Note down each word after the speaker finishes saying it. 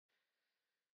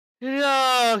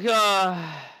Oh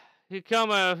god. You come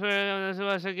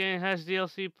once again has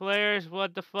DLC players.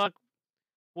 What the fuck?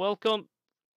 Welcome.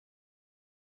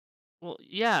 Well,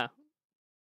 yeah.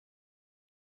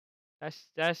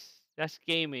 That's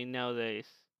gaming nowadays.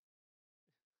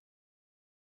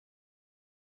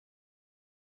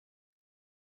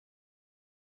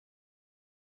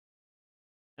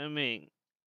 I mean,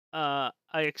 I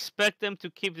expect them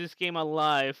to keep this game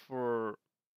alive for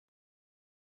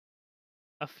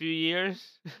a few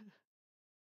years.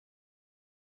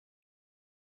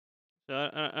 So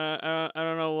I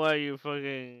don't know why you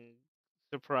fucking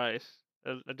surprised.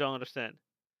 I don't understand.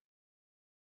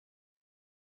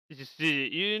 You just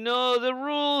you know the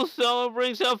rules. Someone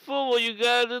brings up football. You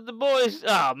got the boys.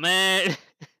 Oh man,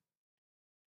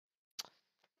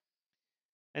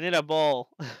 I need a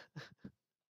ball.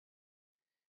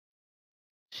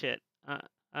 Shit, I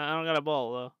don't got a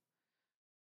ball though.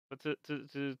 But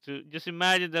to just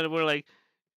imagine that we're like,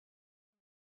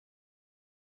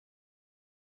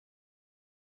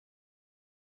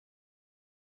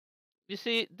 you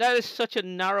see, that is such a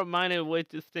narrow-minded way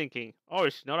to thinking. Oh,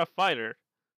 it's not a fighter. It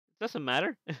doesn't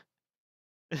matter.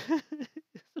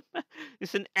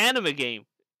 It's an anime game,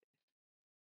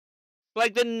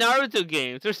 like the Naruto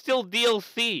games. They're still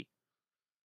DLC.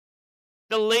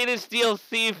 The latest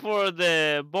DLC for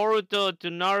the Boruto to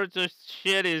Naruto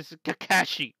shit is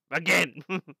Kakashi again.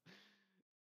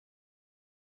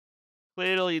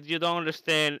 Clearly, you don't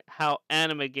understand how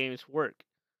anime games work.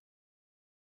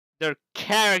 They're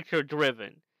character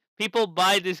driven. People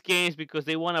buy these games because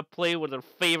they want to play with their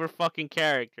favorite fucking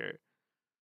character,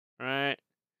 right?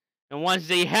 And once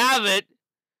they have it,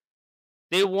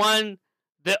 they want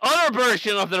the other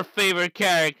version of their favorite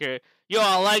character. Yo,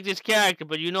 I like this character,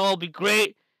 but you know it'll be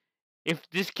great if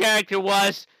this character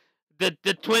was the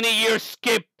 20-year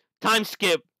time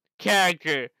skip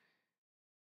character.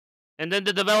 And then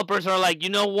the developers are like, you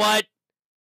know what?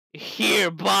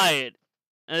 Here, buy it.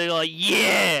 And they're like,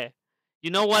 yeah. You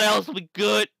know what else would be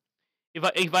good? If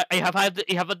I have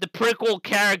the prequel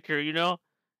character, you know,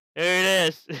 there it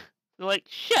is. They're like,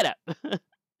 shut up.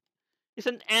 It's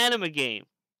an anime game.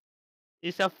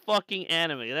 It's a fucking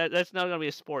anime. That's not gonna be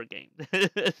a sport game.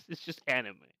 It's just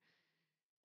anime.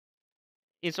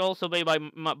 It's also made by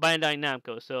Bandai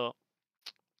Namco. So,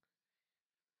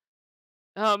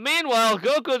 meanwhile,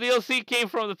 Goku DLC came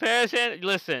from the past. And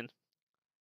listen,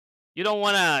 you don't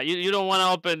wanna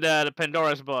open the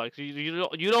Pandora's box.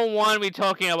 You don't want me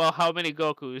talking about how many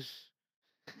Gokus.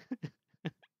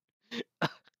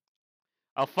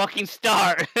 I'll fucking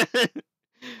start.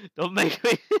 Don't make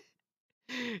me.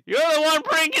 You're the one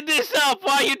bringing this up.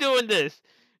 Why are you doing this?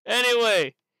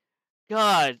 Anyway,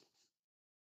 God,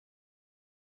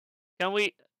 can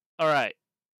we? All right,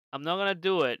 I'm not gonna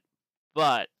do it,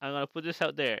 but I'm gonna put this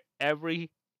out there. Every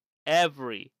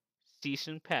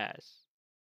season pass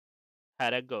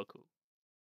had a Goku.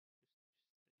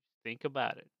 Think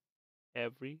about it.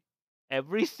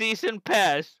 Every season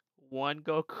pass one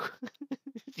Goku.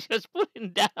 Just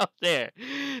putting that out there.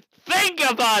 Think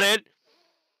about it.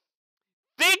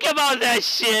 Think about that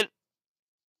shit.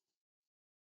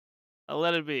 I'll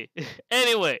let it be.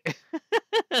 Anyway.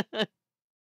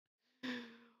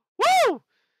 Woo!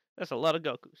 That's a lot of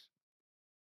Gokus.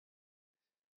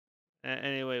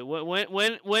 Anyway,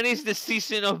 when is the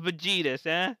season of Vegetas,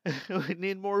 huh? We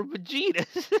need more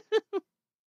Vegetas.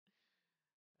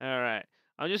 All right.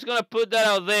 I'm just gonna put that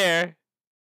out there.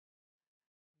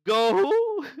 Go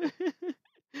who?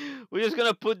 We're just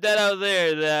gonna put that out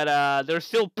there that there's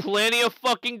still plenty of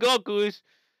fucking Gokus.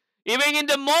 Even in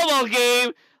the mobile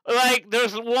game, like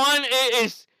there's one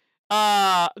is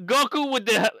Goku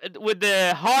with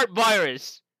the heart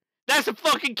virus. That's a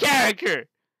fucking character.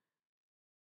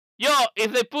 Yo,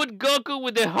 if they put Goku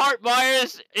with the heart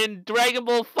virus in Dragon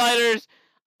Ball Fighters,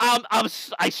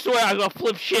 I swear I'm gonna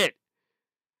flip shit.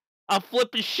 I'm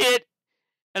flipping shit,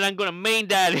 and I'm gonna main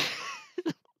that.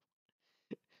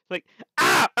 Like,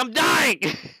 I'm dying.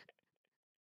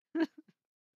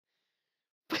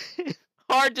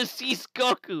 Hard to seize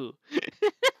Goku.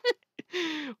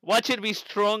 Watch it be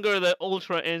stronger than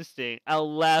Ultra Instinct.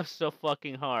 I'll laugh so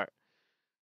fucking hard.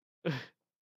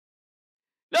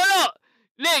 No,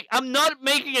 Nick, I'm not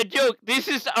making a joke. This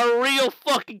is a real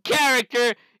fucking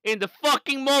character in the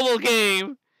fucking mobile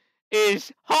game.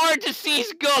 Is hard to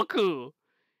seize Goku.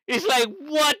 It's like,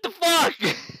 what the fuck?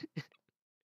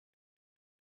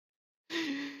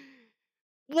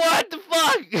 What the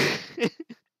fuck?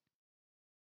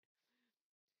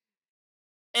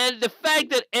 And the fact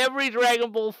that every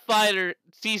Dragon Ball Fighter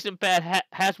season pass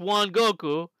has one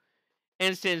Goku,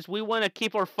 And since we want to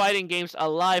keep our fighting games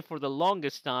alive for the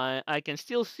longest time, I can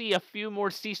still see a few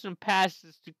more season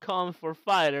passes to come for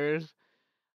fighters.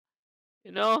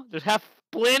 You know, there's have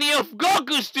plenty of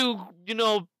Gokus to,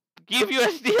 give you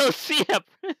as DLC.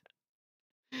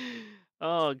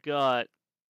 Oh god,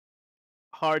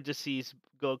 hard to seize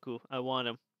Goku. I want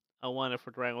him. I want it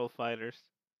for Dragon Ball Fighters.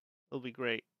 It'll be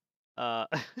great. Uh,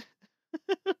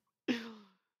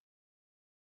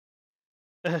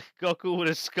 Goku with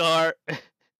a scar.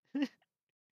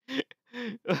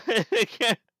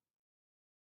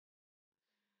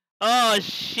 Oh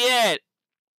shit!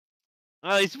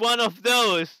 Oh, it's one of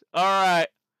those. All right.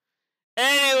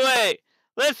 Anyway,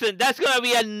 listen, that's gonna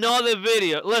be another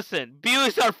video. Listen,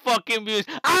 views are fucking views.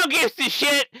 I don't give a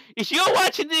shit. If you're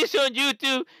watching this on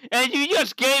YouTube and you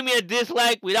just gave me a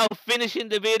dislike without finishing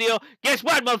the video, guess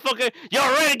what, motherfucker? You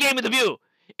already gave me the view.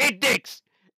 It dicks.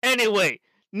 Anyway,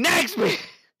 next video.